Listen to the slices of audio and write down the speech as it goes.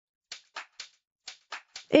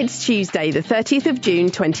It's Tuesday, the 30th of June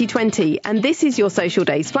 2020, and this is your Social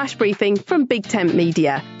Days flash briefing from Big Tent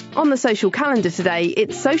Media. On the social calendar today,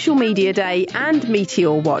 it's Social Media Day and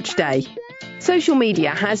Meteor Watch Day. Social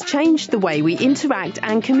media has changed the way we interact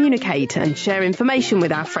and communicate and share information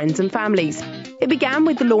with our friends and families. It began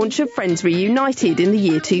with the launch of Friends Reunited in the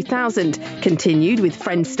year 2000, continued with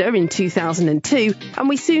Friendster in 2002, and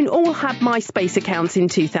we soon all had MySpace accounts in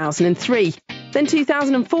 2003. Then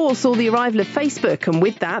 2004 saw the arrival of Facebook, and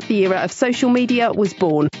with that, the era of social media was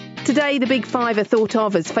born. Today, the big five are thought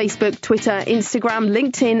of as Facebook, Twitter, Instagram,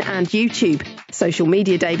 LinkedIn and YouTube. Social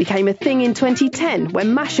Media Day became a thing in 2010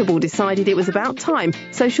 when Mashable decided it was about time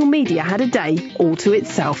social media had a day all to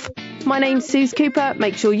itself. My name's Suze Cooper.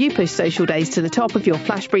 Make sure you push Social Days to the top of your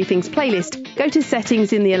Flash Briefings playlist. Go to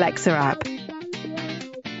Settings in the Alexa app.